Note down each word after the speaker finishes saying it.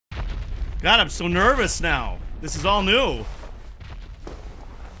God, I'm so nervous now. This is all new.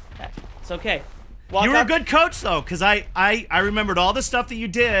 It's okay. You were a good coach, though, because I remembered all the stuff that you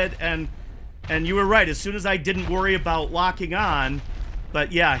did, and you were right. As soon as I didn't worry about locking on,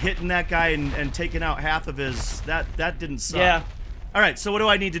 but yeah, hitting that guy and taking out half of his, that didn't suck. Yeah. All right, so what do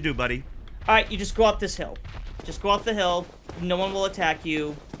I need to do, buddy? All right, you just go up this hill. Just go up the hill. No one will attack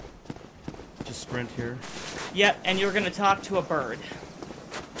you. Just sprint here. Yep, and you're gonna talk to a bird.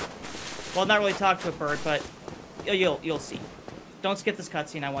 Well, not really talk to a bird, but you'll see. Don't skip this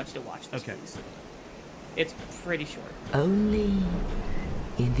cutscene. I want you to watch this, okay. Please. It's pretty short. Only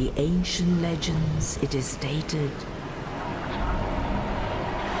in the ancient legends it is stated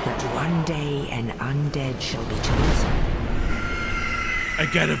that one day an undead shall be chosen. I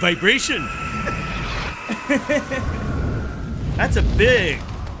got a vibration. That's a big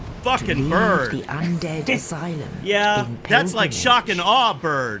fucking bird. The undead asylum. Yeah. That's like shock and awe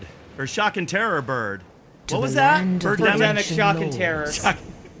bird. Or shock and terror bird. What was that? Birdemic shock and terror.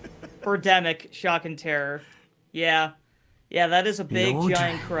 Birdemic shock and terror. Yeah. Yeah, that is a big Lordran.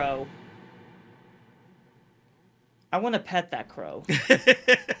 giant crow. I want to pet that crow.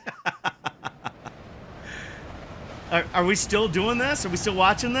 Are we still doing this? Are we still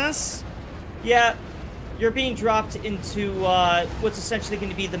watching this? Yeah. You're being dropped into what's essentially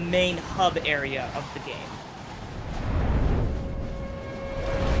going to be the main hub area of the game.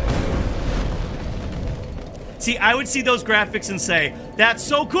 See, I would see those graphics and say, that's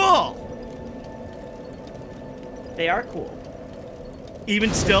so cool! They are cool.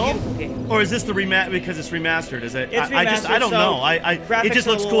 Even still? Game. Or is this the because it's remastered? Is it? It's remastered, I don't know. It just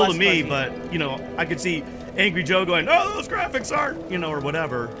looks cool to me, fuzzy. but, you know, I could see Angry Joe going, oh, those graphics aren't, you know, or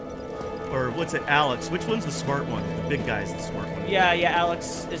whatever. Or what's it, Alex? Which one's the smart one? The big guy's the smart one. Yeah,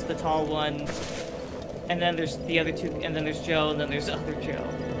 Alex is the tall one. And then there's the other two, and then there's Joe, and then there's other Joe.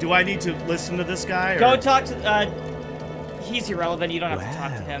 Do I need to listen to this guy? Or? Go talk to, he's irrelevant, you don't have to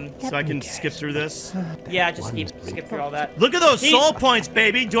talk to him. So I can skip through this? Yeah, just skip through all that. Look at those soul points,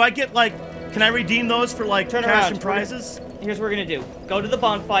 baby! Do I get, like, can I redeem those for, like, Turn cash around. and prizes? Here's what we're gonna do. Go to the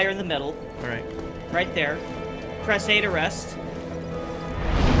bonfire in the middle. Alright. Right there. Press A to rest.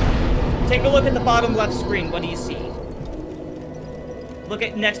 Take a look at the bottom left screen. What do you see? Look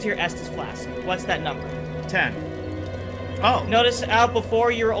at next to your Estus flask. What's that number? 10. Oh. Notice how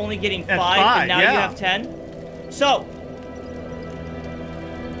before you were only getting 5, and now you have 10? So,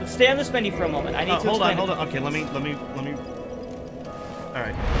 let's stay on this menu for a moment. I need to hold explain on. Okay, let me. All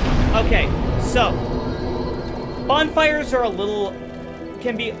right. Okay, so bonfires are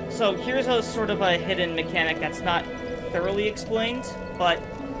so here's a sort of a hidden mechanic that's not thoroughly explained, but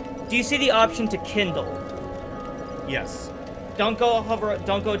do you see the option to kindle? Yes. Don't go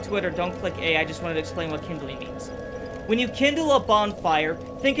Twitter, don't click A, I just wanted to explain what kindling means. When you kindle a bonfire,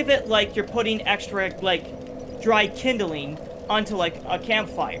 think of it like you're putting extra, like, dry kindling onto, like, a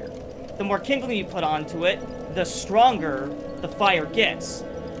campfire. The more kindling you put onto it, the stronger the fire gets.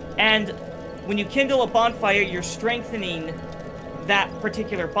 And when you kindle a bonfire, you're strengthening that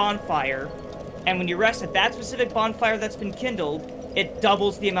particular bonfire. And when you rest at that specific bonfire that's been kindled, it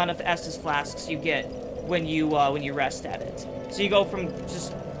doubles the amount of Estus flasks you get when you rest at it. So you go from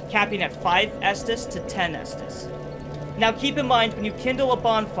just capping at 5 Estus to 10 Estus. Now keep in mind, when you kindle a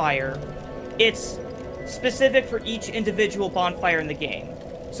bonfire, it's specific for each individual bonfire in the game.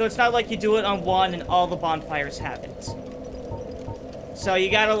 So it's not like you do it on one and all the bonfires have it. So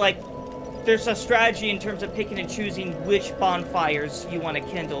you gotta, like, there's a strategy in terms of picking and choosing which bonfires you want to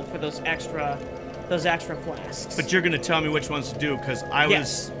kindle for those extra flasks. But you're gonna tell me which ones to do, because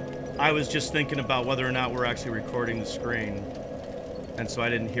I was just thinking about whether or not we're actually recording the screen, and so I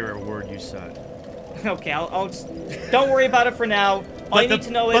didn't hear a word you said. Okay, I'll just, don't worry about it for now. All you need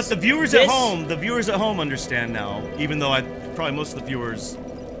to know is. But the viewers at home understand now, even though probably most of the viewers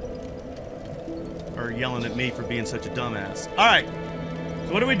are yelling at me for being such a dumbass. All right.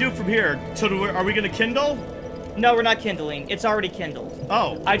 So what do we do from here? So are we gonna kindle? No, we're not kindling. It's already kindled.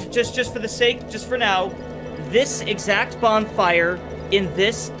 Oh. Just for now, this exact bonfire in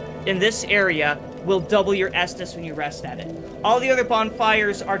this area will double your Estus when you rest at it. All the other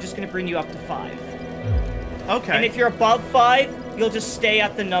bonfires are just going to bring you up to 5. Okay. And if you're above 5, you'll just stay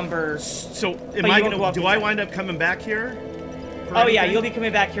at the number. So do I wind up coming back here? Oh yeah, you'll be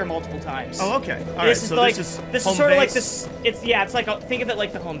coming back here multiple times. Oh, okay. All right. So this is sort of like this. It's like think of it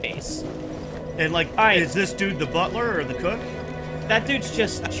like the home base. And like, is this dude the butler or the cook? That dude's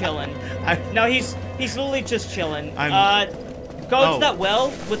just chilling. No, he's literally just chilling. Go to that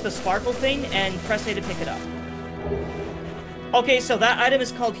well with the sparkle thing and press A to pick it up. Okay, so that item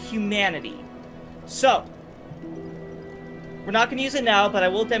is called Humanity. So, We're not going to use it now, but I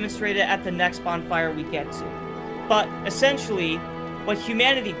will demonstrate it at the next bonfire we get to. But essentially, what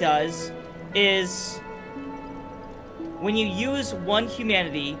humanity does is when you use one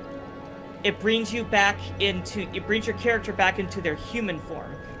humanity, it brings your character back into their human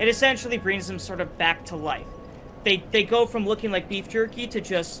form. It essentially brings them sort of back to life. They go from looking like beef jerky to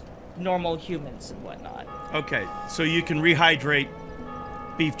just normal humans and whatnot. Okay, so you can rehydrate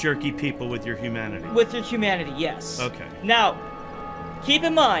beef jerky people with your humanity. With your humanity, yes. Okay. Now, keep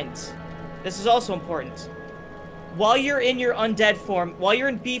in mind, this is also important. While you're in your undead form, while you're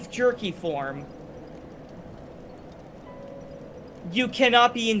in beef jerky form, you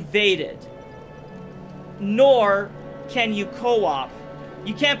cannot be invaded. Nor can you co-op.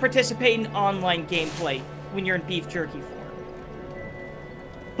 You can't participate in online gameplay when you're in beef jerky form.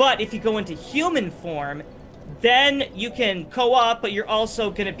 But if you go into human form, then you can co-op, but you're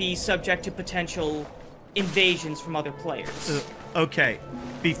also going to be subject to potential invasions from other players. Okay,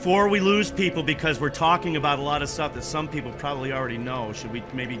 before we lose people, because we're talking about a lot of stuff that some people probably already know, should we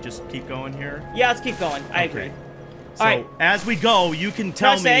maybe just keep going here? Yeah, let's keep going. I agree. So, Alright. as we go, you can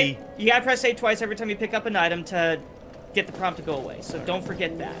tell Press me... A. You gotta press A twice every time you pick up an item to get the prompt to go away, so don't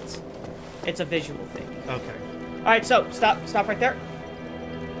forget that. It's a visual thing. Okay. Alright, so, stop right there.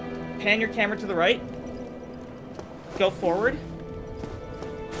 Pan your camera to the right. Go forward.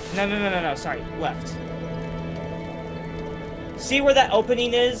 No, sorry, left. See where that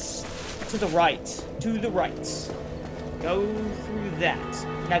opening is? To the right. To the right. Go through that.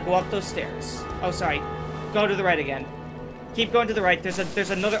 Now go up those stairs. Oh, sorry. Go to the right again. Keep going to the right. There's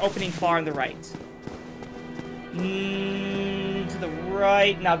another opening far on the right. To the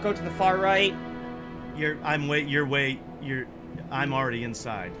right. Now go to the far right. I'm already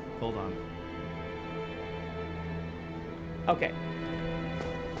inside. Hold on. Okay.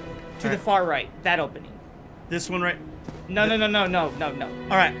 To the far right. That opening. This one right... No.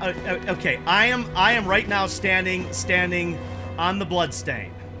 All right. Okay. I am right now standing on the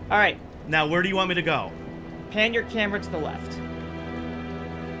bloodstain. All right. Now, where do you want me to go? Pan your camera to the left.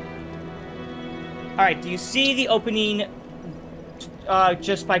 All right. Do you see the opening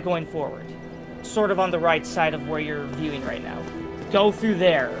just by going forward? Sort of on the right side of where you're viewing right now. Go through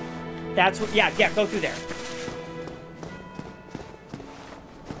there. That's what. Yeah. Go through there.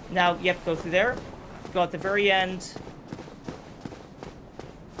 Now, yep. Go through there. Go at the very end.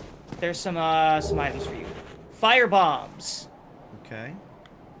 There's some items for you. Fire bombs. Okay.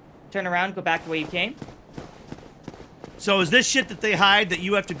 Turn around, go back the way you came. So is this shit that they hide that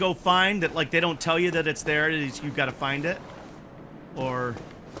you have to go find, that like they don't tell you that it's there, you've got to find it? Or...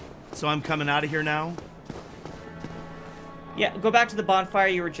 So I'm coming out of here now? Yeah, go back to the bonfire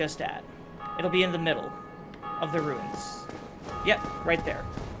you were just at. It'll be in the middle of the ruins. Yep, right there.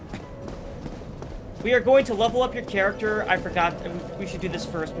 We are going to level up your character. I forgot. We should do this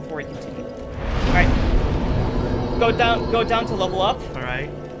first before we continue. Alright. Go down to level up. Alright.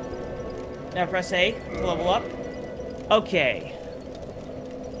 Now press A to level up. Okay.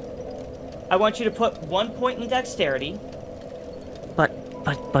 I want you to put 1 point in dexterity.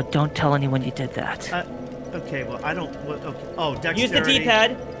 But don't tell anyone you did that. Okay, well, I don't... Okay. Oh, dexterity. Use the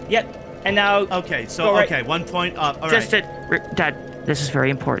D-pad. Yep. And now... Okay, so, okay, 1 point up. All right. Dad, this is very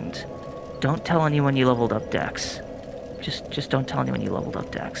important. Don't tell anyone you leveled up Dex. Just don't tell anyone you leveled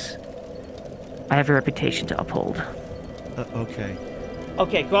up Dex. I have a reputation to uphold. Okay.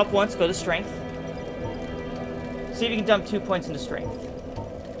 Okay, go up once, go to Strength. See if you can dump 2 points into Strength.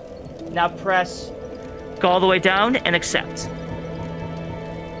 Now press... Go all the way down and accept.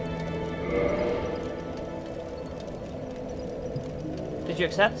 Did you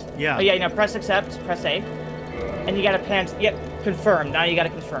accept? Yeah. Oh yeah, now press accept, press A. And you gotta pan... Yep, confirm. Now you gotta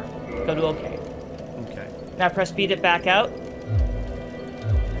confirm. Go to OK. Okay. Now press B to back out.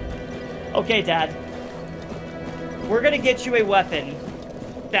 Okay, Dad. We're gonna get you a weapon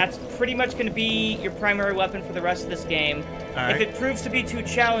that's pretty much gonna be your primary weapon for the rest of this game. All right. If it proves to be too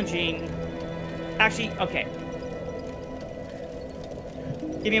challenging... Actually, okay.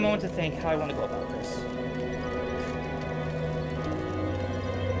 Give me a moment to think how I want to go about this.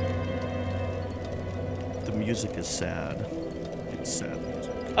 The music is sad. It's sad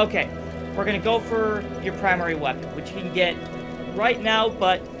music. Okay, we're gonna go for your primary weapon, which you can get right now,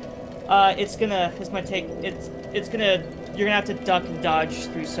 but it's gonna you're gonna have to duck and dodge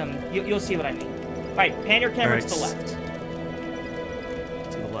through some. You'll see what I mean. All right, pan your camera to the left.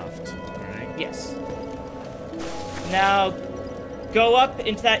 To the left. All right. Yes. Now, go up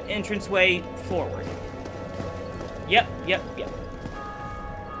into that entranceway forward. Yep.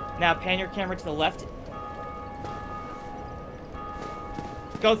 Now pan your camera to the left.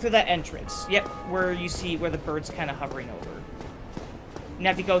 Go through that entrance. Yep, where you see where the bird's kind of hovering over. Now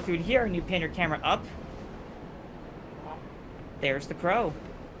if you go through here and you pan your camera up, there's the crow.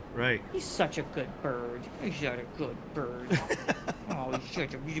 Right. He's such a good bird. He's such a good bird. Oh,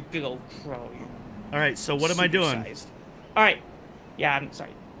 he's a big old crow. All right, so what am I doing? All right. Yeah, I'm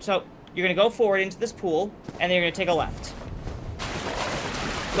sorry. So you're going to go forward into this pool, and then you're going to take a left.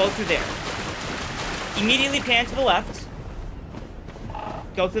 Go through there. Immediately pan to the left.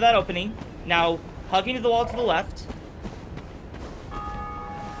 Go through that opening. Now, hugging to the wall to the left.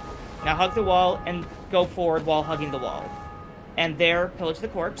 Now hug the wall and go forward while hugging the wall. And there, pillage the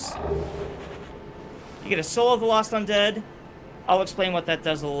corpse. You get a Soul of the Lost Undead. I'll explain what that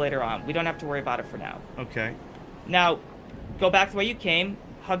does a little later on. We don't have to worry about it for now. Okay. Now, go back the way you came.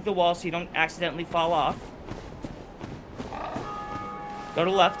 Hug the wall so you don't accidentally fall off. Go to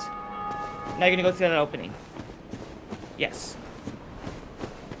the left. Now you're going to go through that opening. Yes.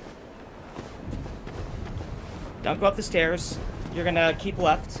 Don't go up the stairs. You're going to keep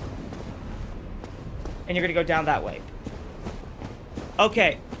left. And you're going to go down that way.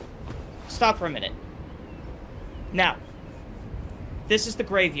 Okay. Stop for a minute. Now, this is the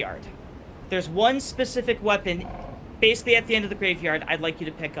graveyard. There's one specific weapon, basically at the end of the graveyard, I'd like you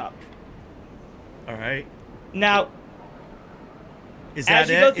to pick up. All right. Now, is that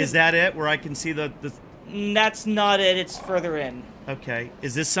it? Is that it? Where I can see the... That's not it. It's further in. Okay.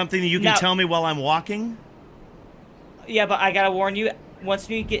 Is this something that you can tell me while I'm walking? Yeah, but I gotta warn you, once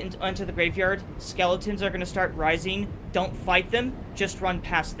you get into the graveyard, skeletons are gonna start rising. Don't fight them. Just run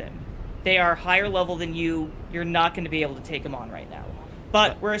past them. They are higher level than you. You're not gonna be able to take them on right now.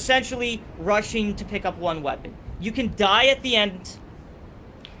 But we're essentially rushing to pick up one weapon. You can die at the end.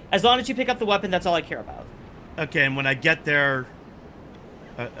 As long as you pick up the weapon, that's all I care about. Okay, and when I get there...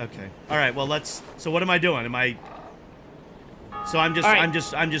 okay. All right, well, let's... So what am I doing? Am I... So I'm just... Right.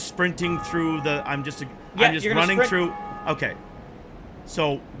 I'm just sprinting through the... I'm just running through... Okay.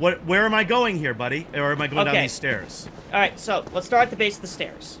 So where am I going here, buddy? Or am I going down these stairs? All right, so let's start at the base of the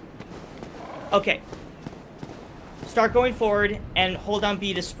stairs. Okay. Start going forward and hold down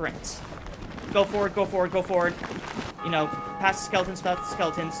B to sprint. Go forward, go forward, go forward. You know, past the skeletons, past the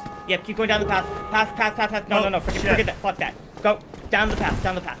skeletons. Yep, keep going down the path. Path. No, forget that. Fuck that. Go. Down the path,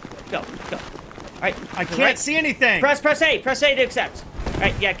 Go. All right. I can't see anything. Press A to accept. All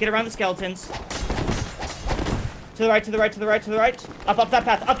right, yeah, get around the skeletons. To the right. Up that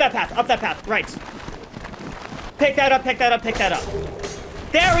path. Right. Pick that up.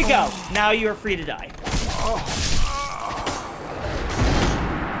 There we go. Now you are free to die.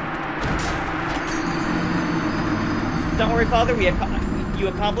 Don't worry, Father. You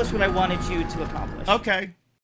accomplished what I wanted you to accomplish. Okay.